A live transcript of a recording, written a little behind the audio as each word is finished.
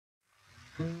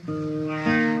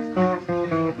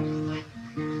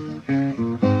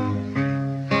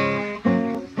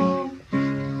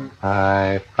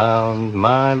I found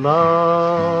my love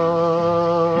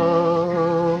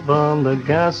on the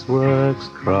gasworks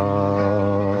cross,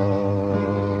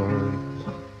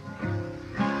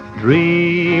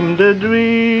 dreamed a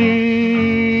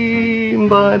dream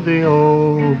by the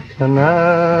old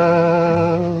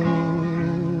canal,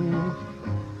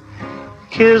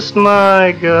 kissed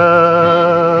my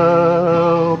girl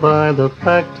by the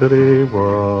factory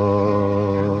wall.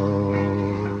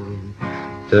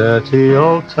 Dirty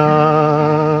old town,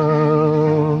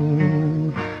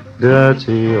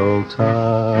 dirty old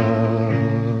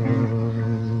town.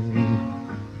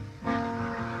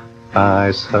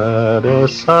 I heard a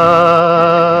siren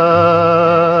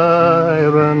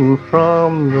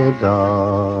from the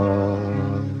docks,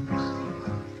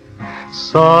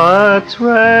 saw a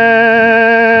train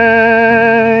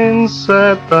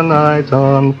set the night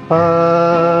on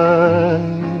fire,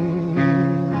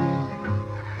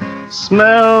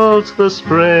 smelt the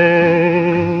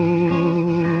spring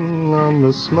on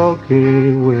the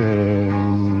smoky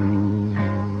wind.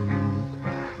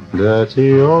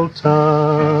 Dirty old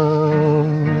town,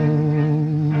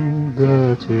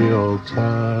 dirty old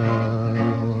town.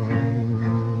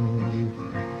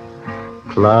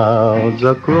 Clouds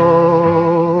are crawling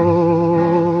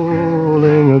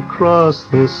across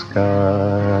the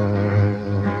sky,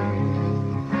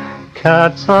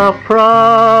 cats are prowling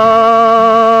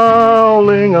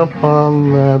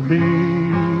upon their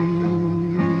beat.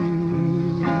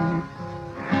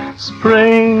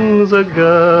 Spring's a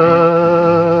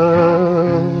girl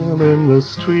in the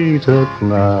street at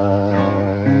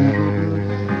night.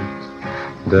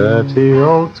 Dirty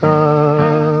old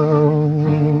town,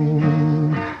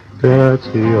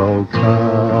 dirty old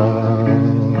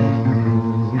town.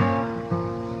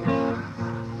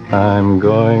 I'm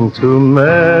going to make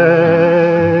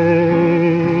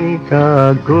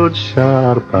a good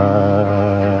sharp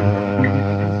axe,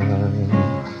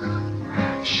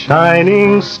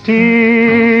 shining steel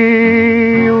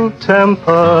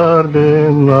tempered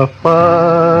in the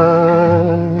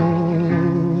fire,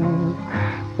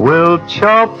 will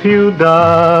chop you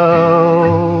down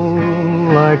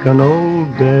like an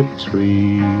old dead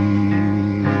tree.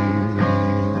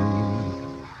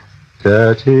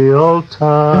 Dirty old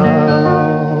town,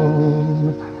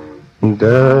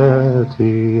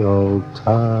 dirty old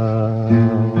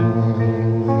town.